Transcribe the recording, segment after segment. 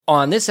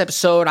On this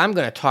episode, I'm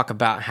going to talk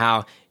about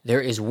how there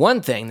is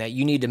one thing that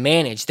you need to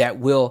manage that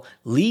will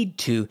lead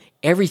to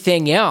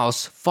everything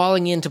else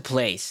falling into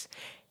place.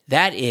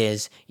 That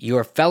is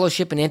your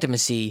fellowship and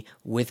intimacy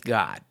with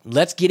God.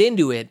 Let's get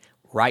into it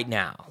right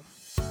now.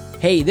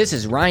 Hey, this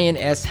is Ryan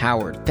S.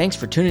 Howard. Thanks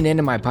for tuning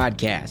into my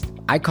podcast.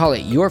 I call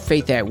it Your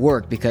Faith at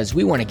Work because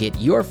we want to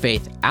get your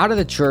faith out of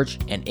the church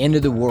and into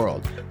the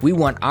world. We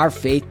want our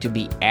faith to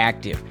be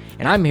active,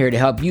 and I'm here to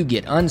help you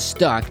get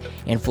unstuck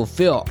and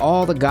fulfill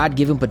all the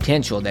God-given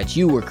potential that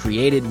you were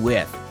created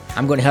with.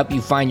 I'm going to help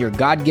you find your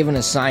God-given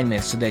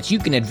assignments so that you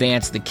can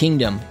advance the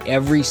kingdom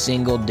every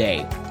single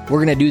day.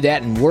 We're going to do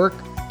that in work,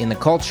 in the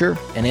culture,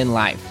 and in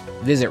life.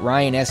 Visit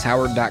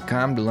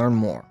ryanshoward.com to learn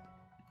more.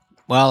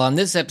 Well, on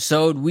this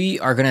episode, we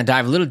are going to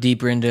dive a little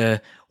deeper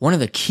into one of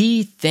the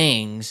key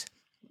things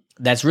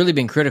that's really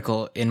been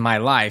critical in my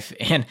life,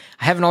 and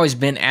I haven't always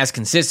been as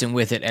consistent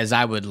with it as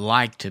I would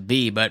like to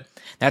be, but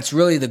that's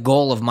really the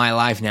goal of my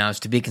life now, is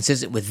to be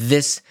consistent with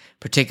this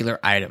particular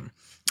item,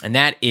 and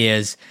that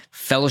is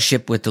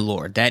fellowship with the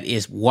Lord. That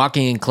is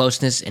walking in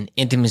closeness and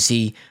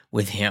intimacy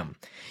with Him.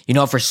 You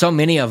know, for so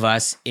many of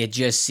us, it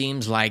just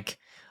seems like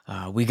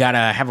we got to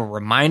have a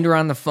reminder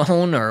on the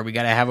phone, or we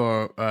got to have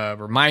a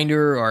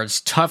reminder, or it's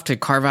tough to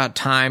carve out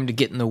time to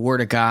get in the Word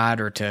of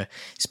God, or to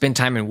spend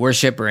time in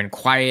worship or in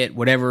quiet,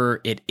 whatever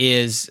it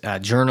is,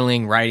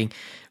 journaling, writing,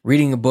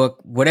 reading a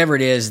book, whatever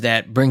it is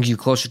that brings you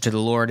closer to the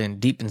Lord and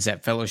deepens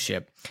that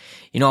fellowship.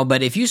 You know,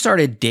 but if you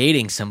started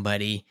dating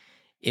somebody,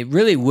 it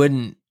really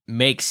wouldn't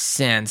make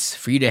sense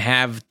for you to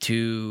have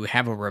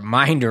a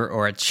reminder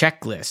or a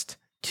checklist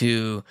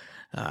to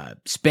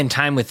spend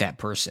time with that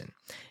person.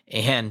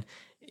 And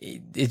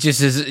it's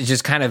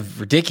just kind of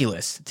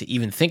ridiculous to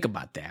even think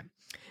about that.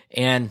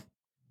 And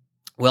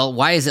well,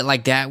 why is it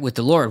like that with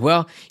the Lord?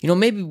 Well, you know,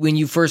 maybe when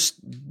you first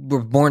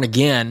were born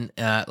again,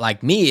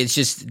 like me, it's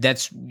just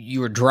you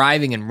were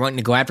driving and wanting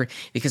to go after it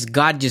because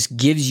God just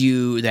gives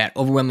you that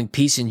overwhelming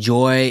peace and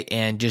joy,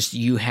 and just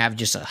you have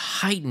just a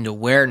heightened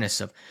awareness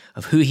of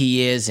who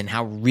He is and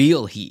how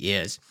real He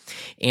is.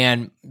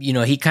 And, you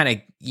know, He kind of,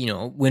 you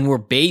know, when we're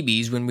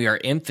babies, when we are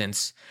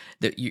infants,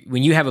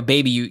 when you have a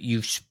baby,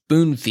 you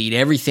spoon feed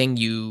everything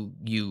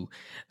you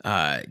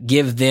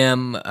give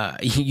them.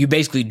 You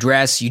basically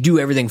dress, you do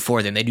everything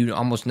for them. They do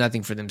almost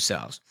nothing for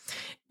themselves.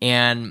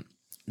 And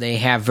they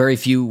have very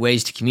few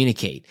ways to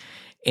communicate.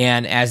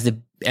 And as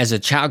a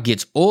child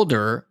gets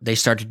older, they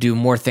start to do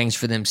more things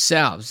for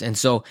themselves. And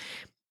so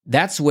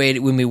that's the way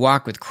when we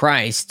walk with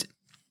Christ.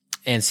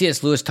 And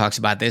C.S. Lewis talks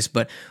about this,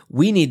 but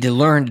we need to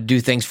learn to do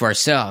things for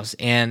ourselves.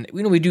 And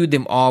we do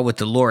them all with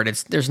the Lord.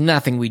 There's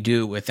nothing we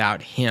do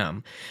without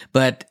Him.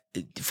 But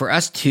for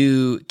us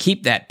to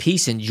keep that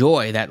peace and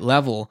joy, that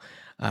level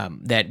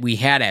that we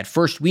had at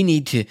first, we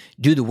need to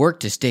do the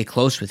work to stay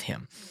close with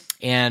Him.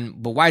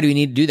 But why do we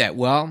need to do that?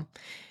 Well,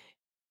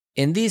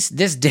 in this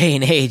day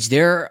and age,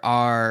 there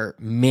are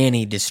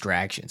many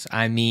distractions.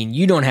 I mean,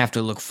 you don't have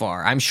to look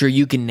far. I'm sure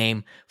you can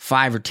name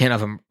 5 or 10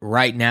 of them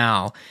right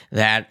now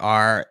that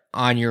are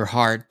on your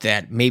heart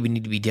that maybe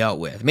need to be dealt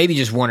with. Maybe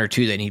just 1 or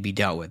 2 that need to be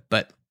dealt with,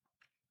 but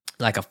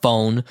like a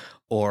phone,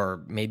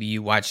 or maybe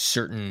you watch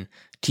certain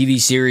TV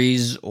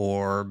series,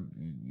 or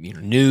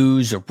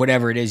news, or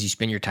whatever it is you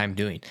spend your time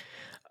doing.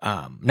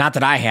 Not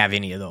that I have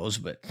any of those,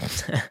 but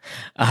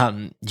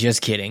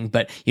just kidding.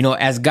 But,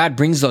 as God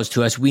brings those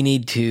to us, we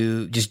need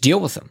to just deal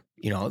with them.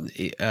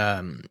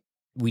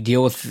 We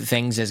deal with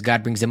things as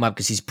God brings them up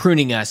because He's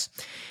pruning us.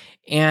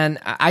 And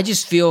I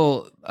just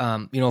feel,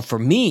 for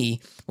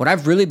me, what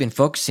I've really been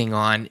focusing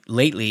on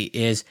lately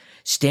is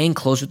staying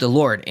close with the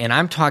Lord. And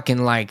I'm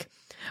talking like,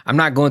 I'm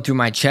not going through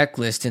my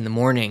checklist in the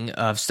morning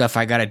of stuff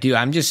I got to do.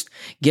 I'm just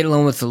getting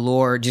alone with the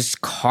Lord,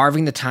 just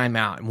carving the time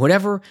out. And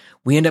whatever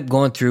we end up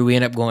going through, we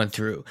end up going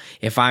through.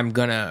 If I'm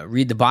going to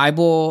read the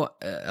Bible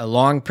a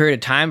long period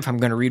of time, if I'm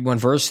going to read one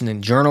verse and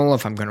then journal,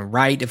 if I'm going to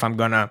write, if I'm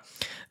going to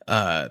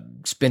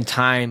spend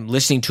time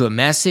listening to a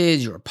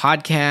message or a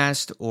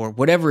podcast or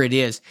whatever it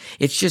is,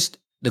 it's just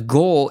the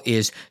goal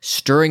is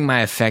stirring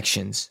my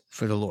affections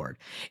for the Lord.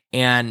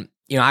 And,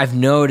 I've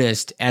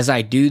noticed as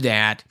I do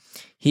that,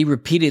 He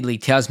repeatedly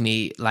tells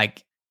me,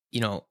 like,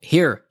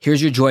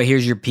 here's your joy,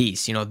 here's your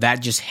peace. That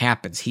just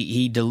happens.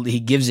 He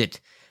gives it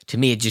to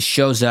me. It just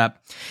shows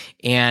up.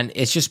 And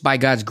it's just by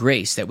God's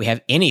grace that we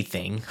have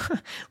anything,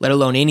 let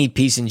alone any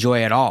peace and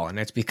joy at all. And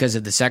that's because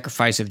of the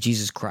sacrifice of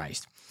Jesus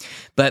Christ.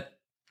 But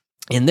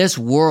in this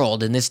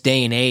world, in this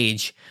day and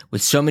age,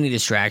 with so many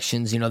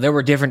distractions, there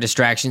were different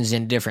distractions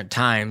in different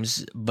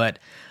times, but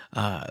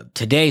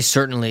today,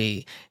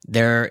 certainly,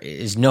 there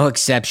is no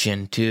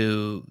exception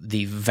to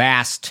the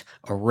vast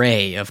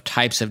array of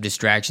types of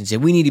distractions.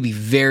 And we need to be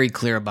very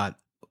clear about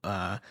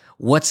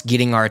what's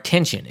getting our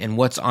attention and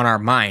what's on our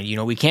mind.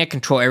 We can't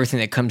control everything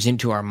that comes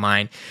into our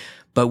mind,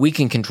 but we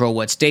can control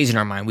what stays in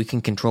our mind. We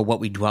can control what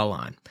we dwell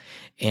on.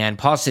 And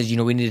Paul says,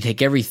 we need to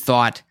take every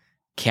thought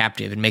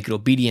captive and make it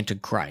obedient to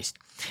Christ.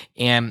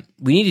 And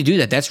we need to do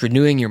that. That's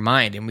renewing your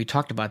mind. And we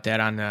talked about that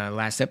on the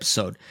last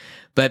episode.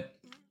 But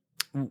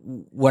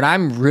what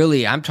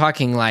I'm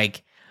talking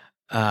like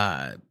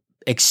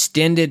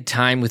extended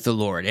time with the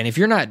Lord. And if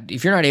you're not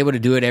able to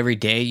do it every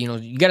day,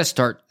 you got to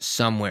start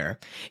somewhere.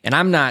 And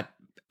I'm not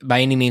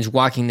by any means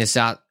walking this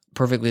out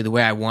perfectly the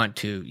way I want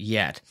to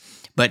yet.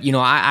 But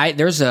I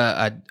there's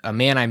a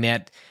man I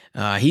met.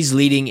 He's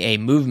leading a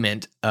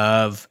movement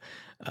of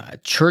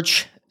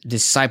church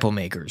disciple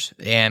makers,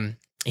 and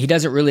he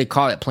doesn't really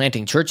call it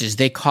planting churches.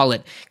 They call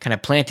it kind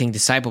of planting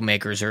disciple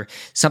makers, or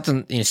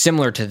something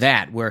similar to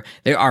that, where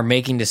they are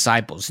making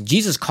disciples.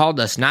 Jesus called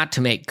us not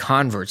to make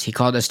converts; he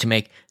called us to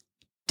make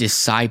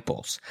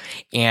disciples.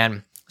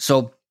 And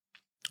so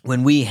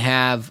when we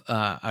have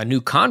a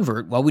new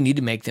convert, well, we need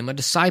to make them a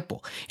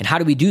disciple. And how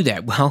do we do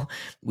that? Well,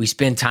 we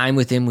spend time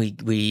with them.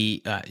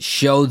 We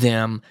show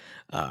them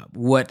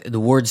what the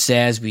Word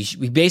says.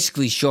 We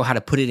basically show how to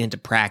put it into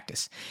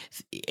practice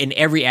in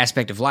every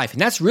aspect of life.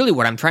 And that's really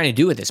what I'm trying to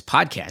do with this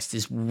podcast,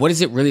 is what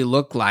does it really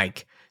look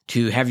like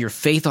to have your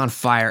faith on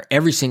fire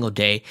every single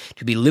day,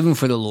 to be living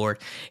for the Lord.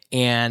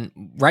 And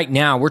right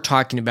now we're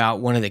talking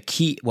about the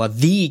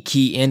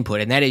key input,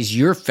 and that is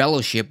your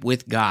fellowship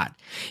with God.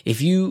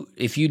 If you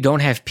don't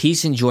have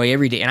peace and joy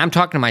every day, and I'm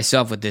talking to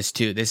myself with this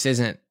too, this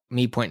isn't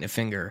me pointing a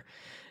finger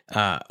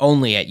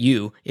only at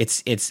you,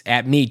 it's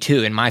at me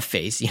too, in my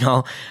face,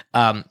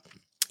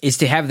 is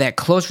to have that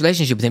close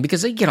relationship with him,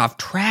 because they get off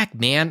track,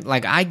 man.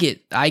 Like I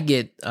get,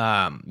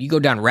 you go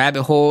down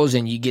rabbit holes,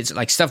 and you get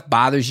like stuff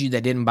bothers you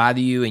that didn't bother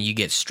you, and you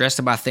get stressed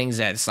about things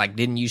that it's like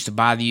didn't used to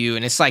bother you.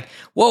 And it's like,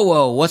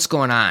 whoa, what's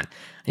going on?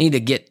 I need to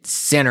get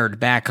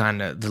centered back on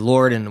the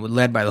Lord and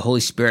led by the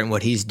Holy Spirit and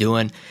what he's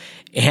doing.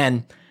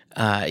 And,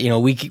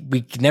 we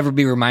can never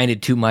be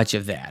reminded too much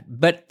of that,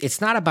 but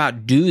it's not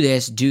about do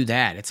this, do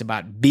that. It's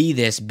about be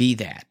this, be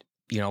that,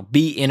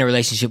 be in a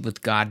relationship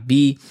with God,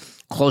 be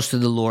close to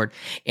the Lord.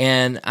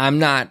 And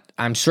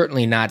I'm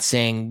certainly not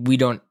saying we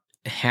don't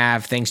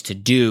have things to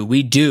do.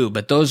 We do,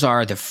 but those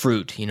are the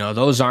fruit,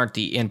 those aren't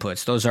the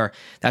inputs.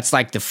 That's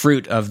like the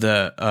fruit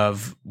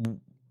of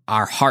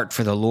our heart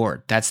for the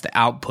Lord. That's the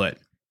output,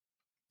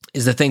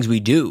 is the things we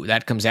do.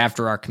 That comes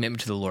after our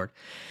commitment to the Lord.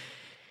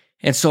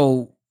 And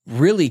so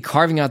really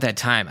carving out that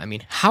time,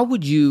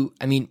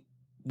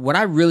 what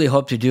I really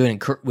hope to do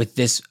with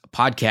this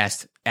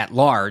podcast at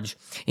large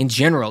in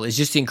general is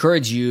just to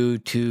encourage you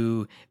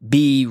to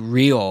be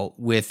real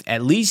with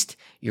at least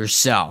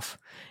yourself,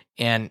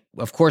 and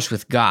of course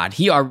with God.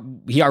 He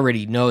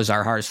already knows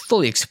our heart is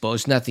fully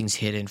exposed. Nothing's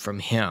hidden from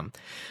him.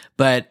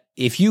 But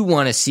if you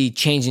want to see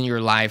change in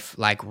your life,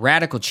 like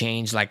radical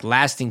change, like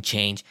lasting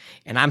change,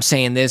 and I'm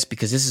saying this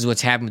because this is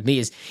what's happened with me,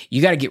 is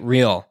you got to get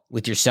real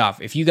with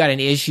yourself. If you got an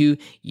issue,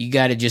 you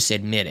got to just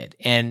admit it.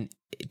 And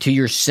to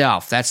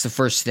yourself, that's the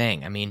first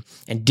thing.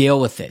 And deal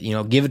with it.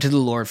 Give it to the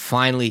Lord.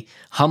 Finally,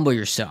 humble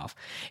yourself.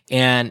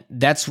 And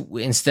that's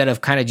instead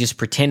of kind of just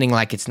pretending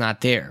like it's not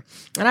there.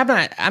 And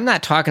I'm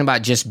not talking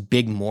about just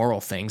big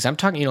moral things. I'm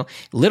talking,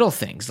 little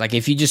things. Like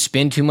if you just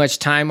spend too much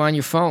time on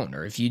your phone,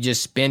 or if you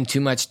just spend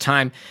too much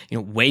time,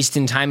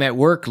 wasting time at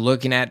work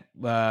looking at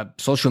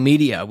social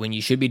media when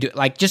you should be doing,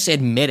 like, just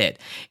admit it.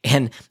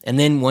 And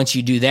then once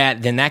you do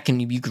that, then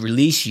you can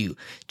release you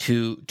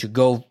to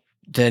go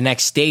to the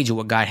next stage of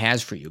what God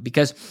has for you.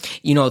 Because,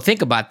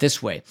 think about it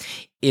this way.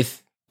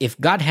 If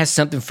God has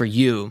something for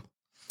you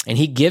and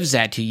he gives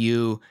that to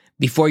you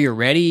before you're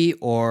ready,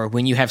 or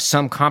when you have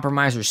some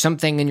compromise or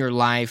something in your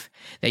life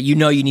that you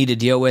need to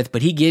deal with,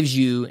 but he gives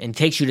you and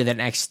takes you to that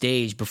next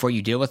stage before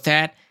you deal with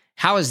that,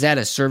 how is that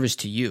a service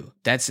to you?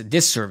 That's a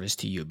disservice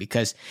to you,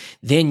 because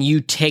then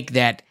you take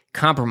that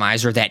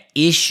compromise or that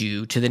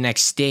issue to the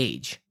next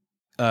stage.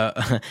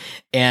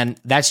 And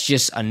that's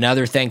just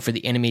another thing for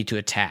the enemy to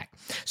attack.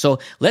 So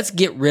let's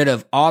get rid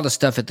of all the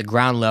stuff at the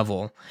ground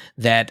level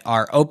that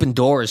are open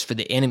doors for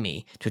the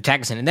enemy to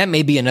attack us in. And that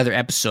may be another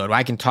episode where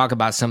I can talk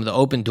about some of the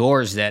open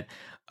doors that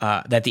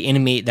the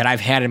enemy, that I've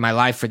had in my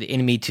life for the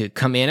enemy to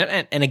come in.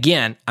 And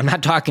again, I'm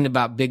not talking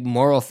about big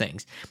moral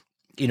things.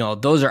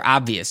 Those are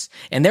obvious.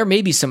 And there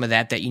may be some of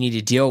that you need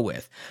to deal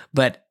with.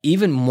 But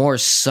even more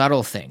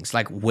subtle things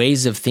like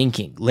ways of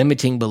thinking,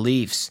 limiting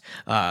beliefs,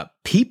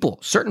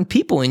 certain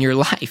people in your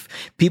life,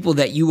 people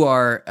that you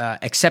are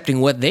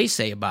accepting what they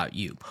say about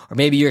you. Or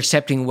maybe you're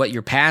accepting what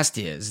your past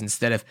is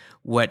instead of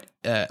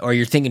or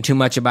you're thinking too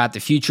much about the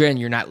future and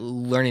you're not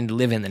learning to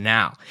live in the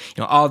now.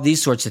 All of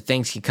these sorts of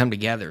things can come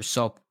together.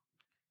 So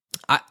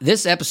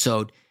this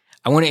episode,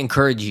 I want to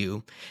encourage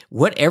you,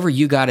 whatever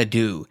you got to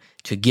do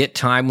to get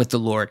time with the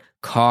Lord,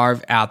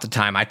 carve out the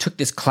time. I took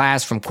this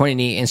class from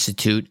Koinonia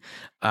Institute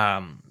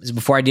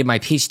before I did my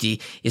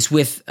PhD. It's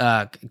with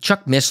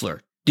Chuck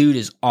Missler. Dude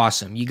is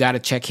awesome. You got to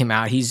check him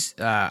out. He's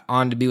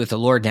on to be with the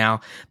Lord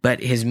now, but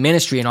his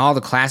ministry and all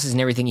the classes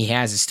and everything he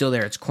has is still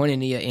there. It's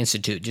Koinonia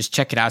Institute. Just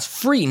check it out. It's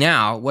free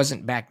now. It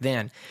wasn't back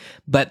then,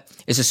 but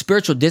it's a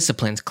spiritual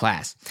disciplines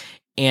class.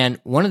 And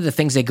one of the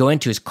things they go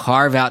into is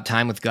carve out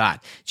time with God.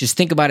 Just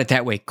think about it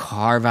that way.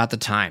 Carve out the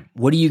time.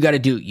 What do you got to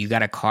do? You got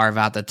to carve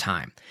out the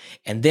time.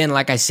 And then,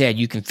 like I said,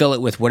 you can fill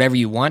it with whatever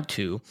you want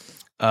to.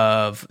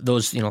 of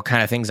those,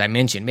 kind of things I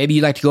mentioned. Maybe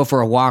you like to go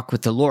for a walk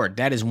with the Lord.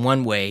 That is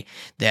one way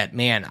that,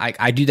 man,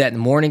 I do that in the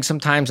morning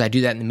sometimes. I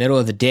do that in the middle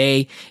of the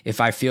day.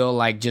 If I feel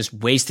like just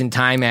wasting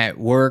time at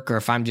work, or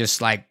if I'm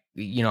just like,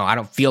 I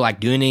don't feel like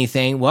doing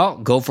anything, well,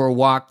 go for a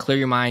walk, clear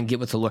your mind, get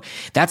with the Lord.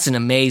 That's an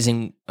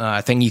amazing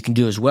thing you can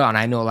do as well. And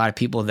I know a lot of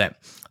people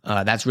that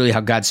that's really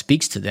how God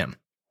speaks to them.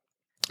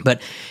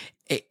 But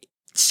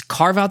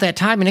carve out that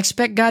time and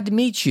expect God to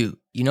meet you.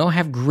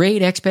 Have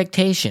great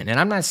expectation. And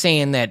I'm not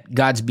saying that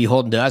God's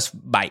beholden to us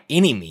by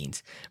any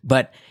means,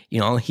 but,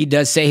 he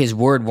does say his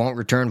word won't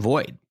return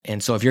void.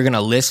 And so if you're going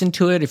to listen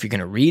to it, if you're going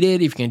to read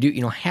it, if you're going to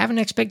do, have an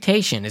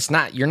expectation.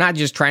 You're not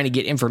just trying to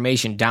get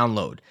information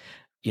download.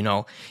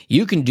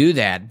 You can do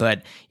that,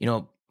 but,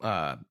 in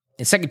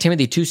 2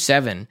 Timothy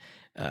 2:7,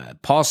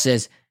 Paul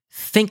says,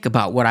 think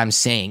about what I'm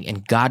saying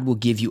and God will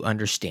give you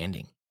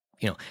understanding.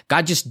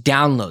 God just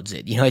downloads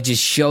it. It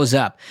just shows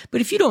up.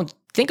 But if you don't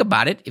think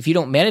about it, if you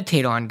don't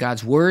meditate on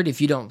God's word,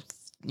 if you don't,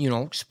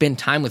 spend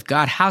time with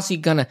God, how's he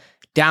going to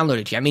download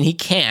it to you? I mean, he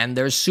can.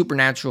 There's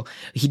supernatural.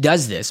 He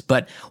does this,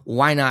 but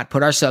why not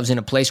put ourselves in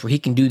a place where he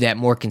can do that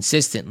more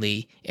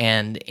consistently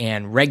and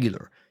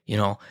regular,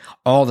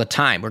 all the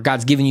time, where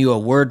God's giving you a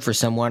word for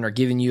someone or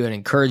giving you an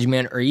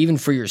encouragement or even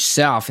for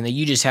yourself, and that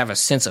you just have a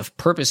sense of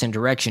purpose and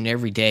direction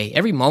every day,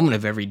 every moment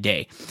of every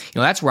day.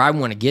 That's where I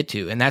want to get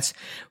to. And that's,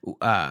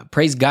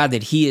 praise God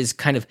that he is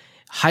kind of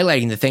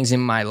highlighting the things in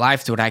my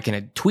life that I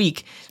can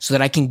tweak so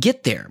that I can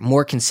get there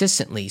more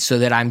consistently, so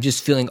that I'm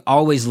just feeling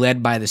always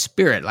led by the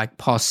Spirit. Like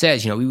Paul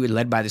says, we were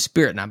led by the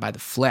Spirit, not by the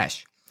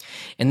flesh.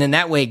 And then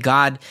that way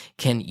God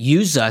can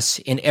use us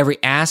in every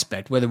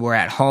aspect, whether we're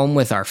at home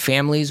with our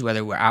families,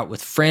 whether we're out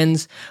with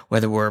friends,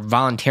 whether we're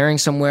volunteering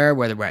somewhere,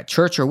 whether we're at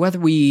church, or whether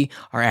we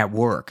are at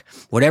work.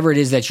 Whatever it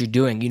is that you're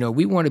doing,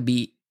 we want to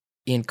be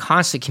in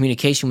constant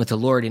communication with the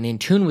Lord and in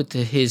tune with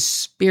his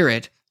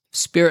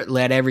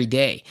Spirit-led every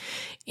day.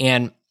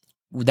 And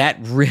that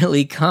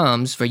really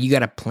comes for, you got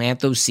to plant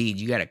those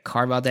seeds. You got to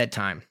carve out that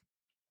time.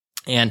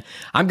 And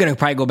I'm going to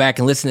probably go back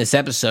and listen to this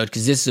episode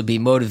because this will be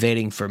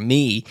motivating for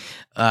me,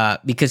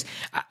 because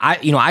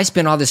I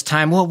spend all this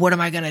time, well, what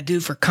am I going to do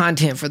for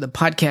content for the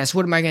podcast?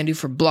 What am I going to do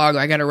for blog?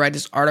 I got to write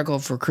this article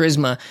for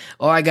Charisma.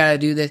 Oh, I got to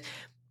do this.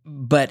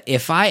 But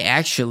if I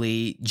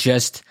actually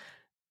just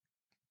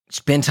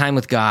spend time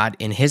with God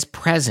in his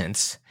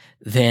presence,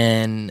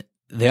 then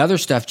the other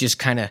stuff just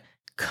kind of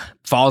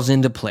falls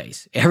into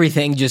place.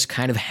 Everything just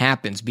kind of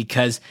happens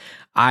because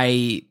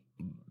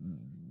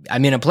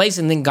I'm in a place,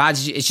 and then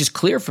it's just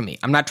clear for me.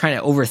 I'm not trying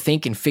to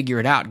overthink and figure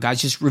it out.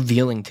 God's just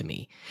revealing to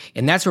me.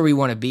 And that's where we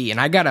want to be.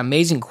 And I got an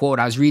amazing quote.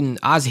 I was reading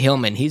Oz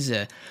Hillman. He's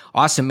an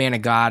awesome man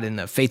of God in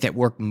the Faith at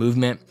Work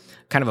movement,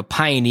 kind of a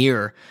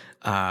pioneer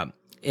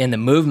in the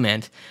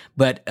movement.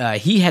 But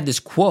he had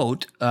this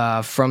quote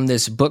from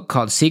this book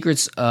called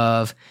Secrets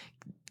of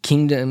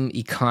Kingdom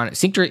Economy.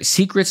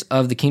 Secrets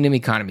of the Kingdom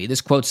Economy.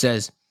 This quote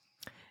says,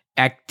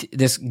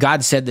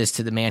 God said this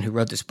to the man who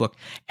wrote this book: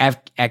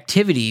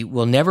 activity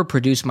will never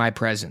produce my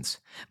presence.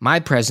 My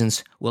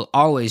presence will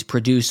always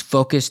produce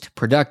focused,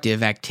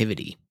 productive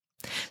activity.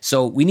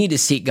 So we need to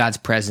seek God's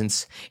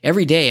presence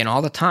every day and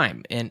all the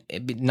time, and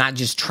not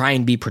just try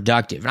and be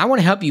productive. And I want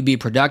to help you be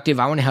productive.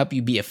 I want to help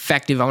you be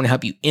effective. I want to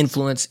help you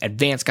influence,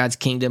 advance God's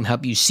kingdom,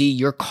 help you see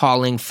your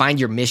calling, find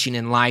your mission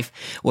in life,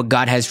 what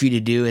God has for you to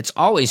do. It's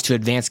always to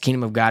advance the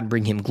kingdom of God and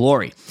bring him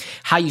glory.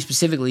 How you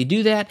specifically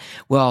do that,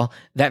 well,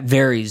 that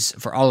varies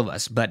for all of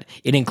us, but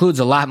it includes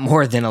a lot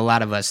more than a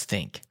lot of us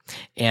think.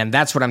 And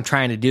that's what I'm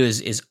trying to do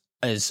is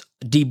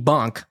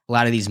debunk a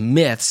lot of these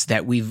myths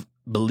that we've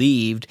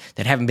believed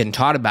that haven't been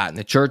taught about in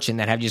the church and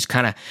that have just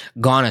kind of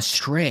gone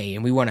astray.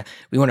 And we want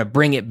to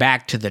bring it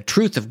back to the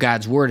truth of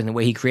God's word and the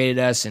way he created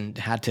us and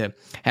how to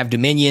have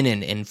dominion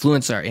and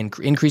influence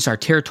increase our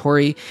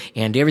territory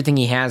and everything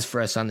he has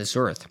for us on this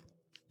earth.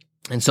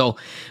 And so,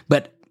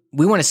 but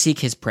we want to seek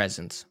his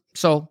presence.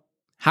 So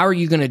how are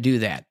you going to do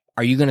that?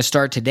 Are you going to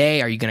start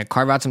today? Are you going to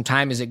carve out some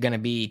time? Is it going to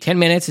be 10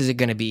 minutes? Is it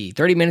going to be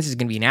 30 minutes? Is it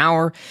going to be an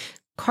hour?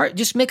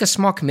 Just make a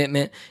small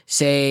commitment.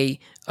 Say,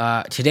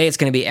 today it's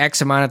going to be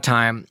X amount of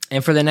time,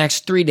 and for the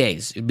next 3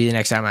 days, it'd be the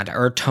next amount of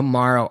time, or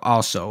tomorrow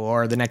also,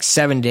 or the next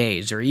 7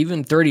 days, or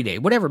even 30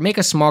 days, whatever. Make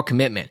a small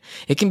commitment.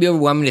 It can be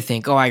overwhelming to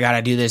think, oh, I got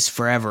to do this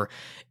forever.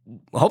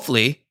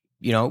 Hopefully,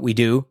 we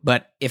do,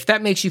 but if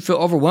that makes you feel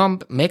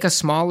overwhelmed, make a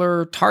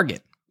smaller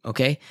target.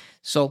 Okay.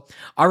 So,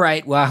 all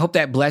right. Well, I hope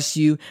that blessed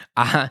you.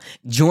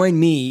 Join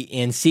me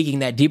in seeking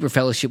that deeper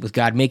fellowship with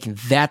God, making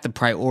that the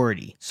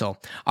priority. So,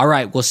 all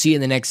right. We'll see you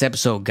in the next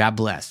episode. God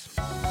bless.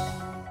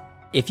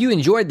 If you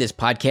enjoyed this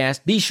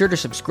podcast, be sure to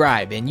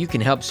subscribe, and you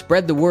can help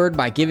spread the word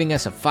by giving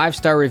us a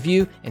 5-star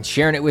review and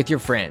sharing it with your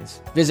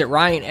friends. Visit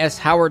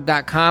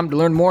RyanSHoward.com to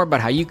learn more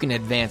about how you can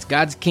advance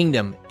God's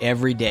kingdom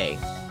every day.